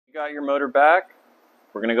You got your motor back.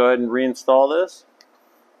 We're going to go ahead and reinstall this.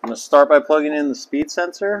 I'm going to start by plugging in the speed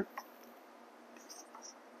sensor,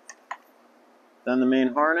 then the main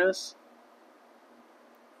harness,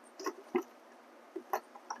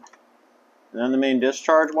 and then the main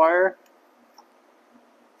discharge wire.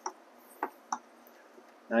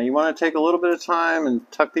 Now you want to take a little bit of time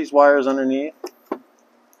and tuck these wires underneath.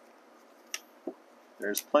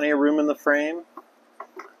 There's plenty of room in the frame,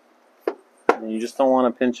 and you just don't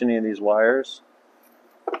want to pinch any of these wires.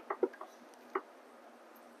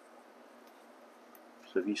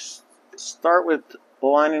 So if you start with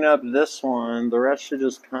lining up this one, the rest should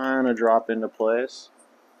just kind of drop into place.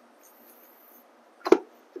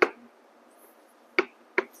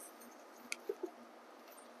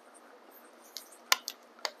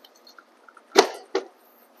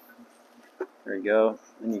 There you go.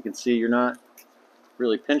 And you can see you're not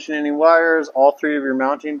really pinching any wires. All three of your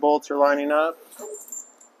mounting bolts are lining up.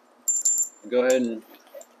 Go ahead and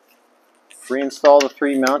reinstall the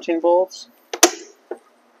three mounting bolts.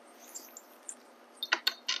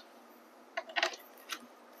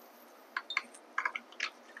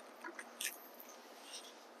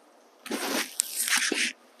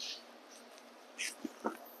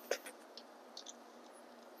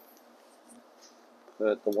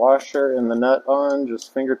 Put the washer and the nut on,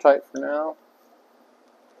 just finger tight for now.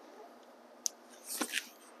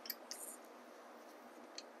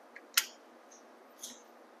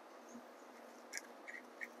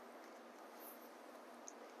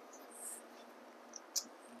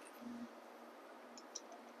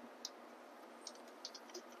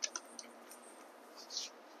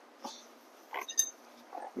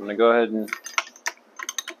 I'm going to go ahead and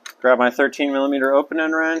grab my 13mm open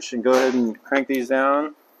end wrench and go ahead and crank these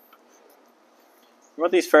down. You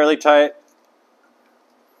want these fairly tight,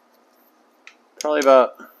 probably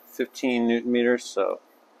about 15 Newton meters. So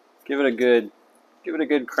give it a good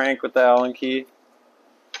crank with the Allen key.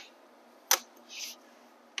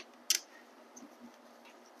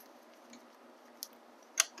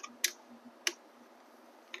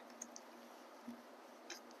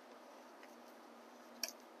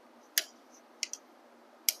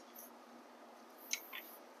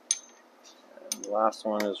 And the last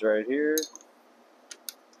one is right here.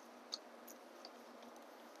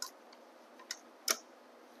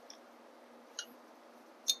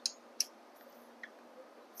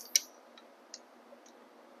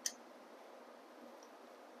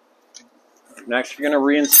 Next, you're going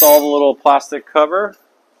to reinstall the little plastic cover.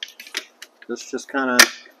 This just kind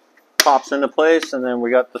of pops into place, and then we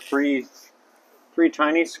got the three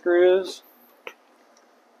tiny screws.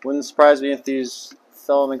 Wouldn't surprise me if these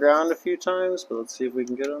fell on the ground a few times, but let's see if we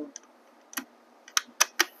can get them.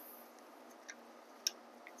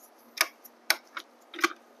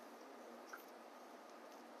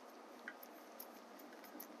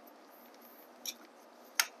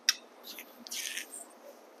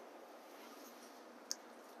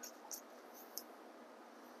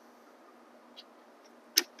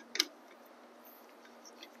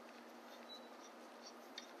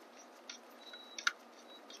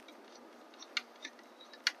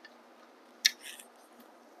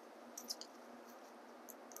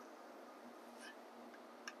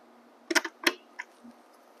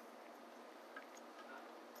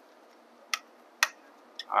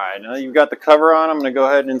 Alright, now you've got the cover on, I'm going to go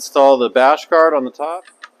ahead and install the bash guard on the top.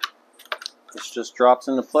 This just drops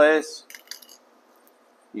into place.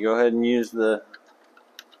 You go ahead and use the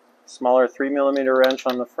smaller 3mm wrench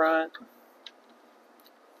on the front.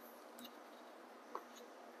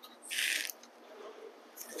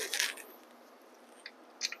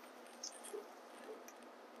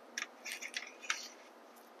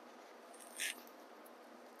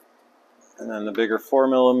 And then the bigger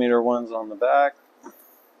 4mm ones on the back.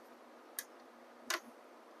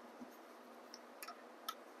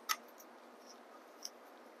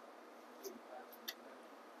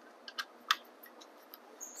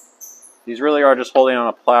 These really are just holding on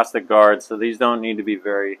a plastic guard, so these don't need to be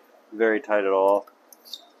very, very tight at all.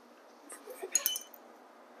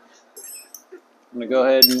 I'm going to go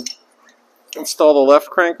ahead and install the left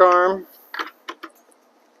crank arm.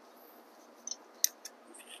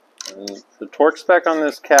 And the torque spec on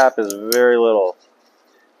this cap is very little.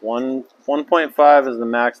 1.5 is the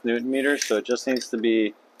max Newton meters, so it just needs to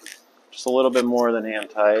be just a little bit more than hand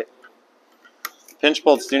tight. Pinch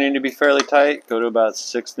bolts do need to be fairly tight. Go to about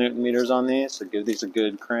 6 Newton meters on these, so give these a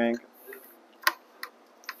good crank.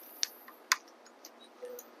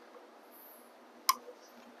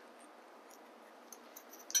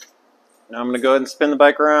 Now I'm going to go ahead and spin the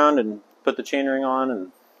bike around and put the chainring on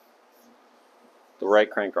and the right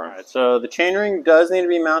crank arm. Right, so the chainring does need to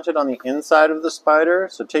be mounted on the inside of the spider,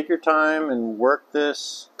 so take your time and work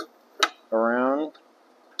this around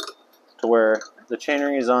to where the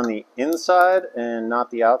chainring is on the inside and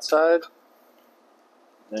not the outside.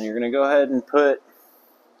 Then you're going to go ahead and put,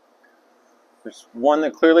 there's one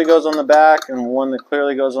that clearly goes on the back and one that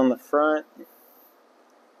clearly goes on the front.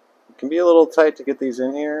 It can be a little tight to get these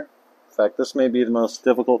in here. In fact, this may be the most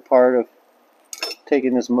difficult part of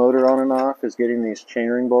taking this motor on and off, is getting these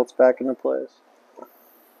chainring bolts back into place.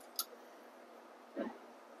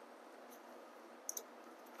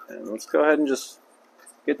 And let's go ahead and just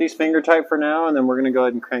get these finger tight for now, and then we're going to go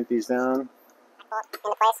ahead and crank these down. Into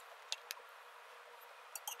place.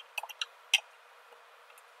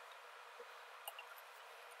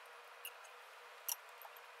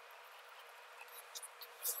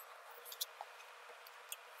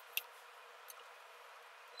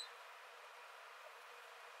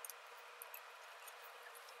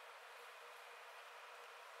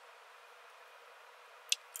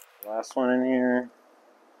 Last one in here,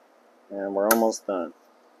 and we're almost done.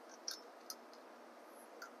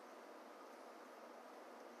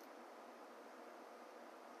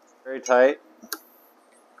 Very tight.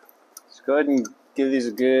 Let's go ahead and give these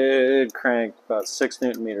a good crank, about 6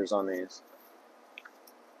 Newton meters on these.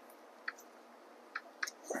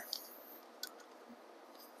 It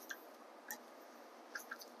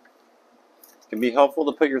can be helpful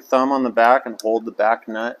to put your thumb on the back and hold the back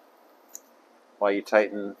nut while you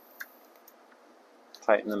tighten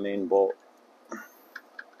the main bolt.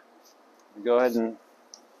 Go ahead and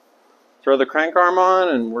throw the crank arm on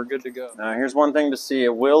and we're good to go. Now here's one thing to see.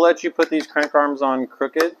 It will let you put these crank arms on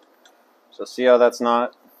crooked. So see how that's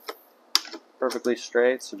not perfectly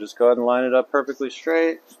straight? So just go ahead and line it up perfectly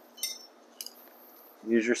straight.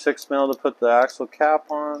 Use your 6mm to put the axle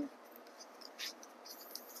cap on.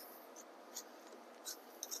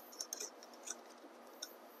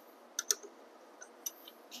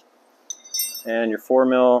 And your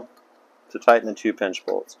 4mm to tighten the 2 pinch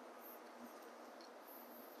bolts.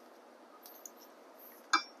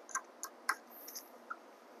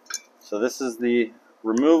 So this is the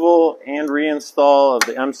removal and reinstall of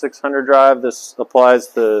the M600 drive. This applies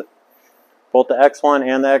to both the X1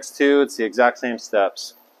 and the X2. It's the exact same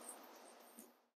steps.